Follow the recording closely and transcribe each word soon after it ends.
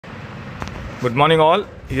Good morning all.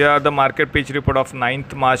 Here are the market pitch report of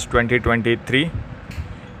 9th March 2023.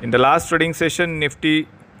 In the last trading session, Nifty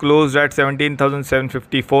closed at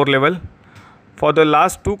 17,754 level. For the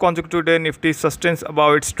last two consecutive days, Nifty sustains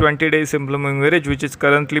above its 20-day simple moving average, which is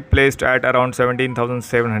currently placed at around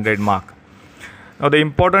 17,700 mark. Now the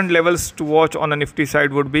important levels to watch on the Nifty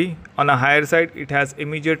side would be, on a higher side, it has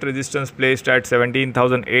immediate resistance placed at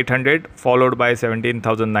 17,800 followed by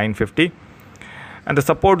 17,950. And the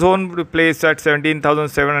support zone will be placed at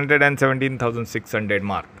 17,700 and 17,600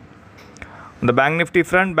 mark. On the Bank Nifty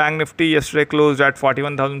front, Bank Nifty yesterday closed at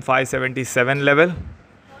 41,577 level.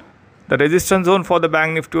 The resistance zone for the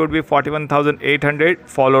Bank Nifty would be 41,800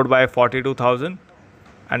 followed by 42,000,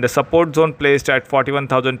 and the support zone placed at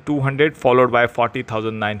 41,200 followed by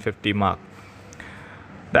 40,950 mark.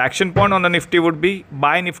 The action point on the Nifty would be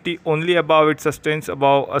buy Nifty only above it sustains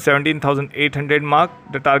above a 17,800 mark.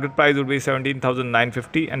 The target price would be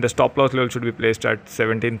 17,950 and the stop loss level should be placed at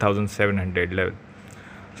 17,700 level.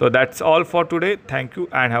 So that's all for today. Thank you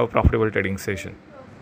and have a profitable trading session.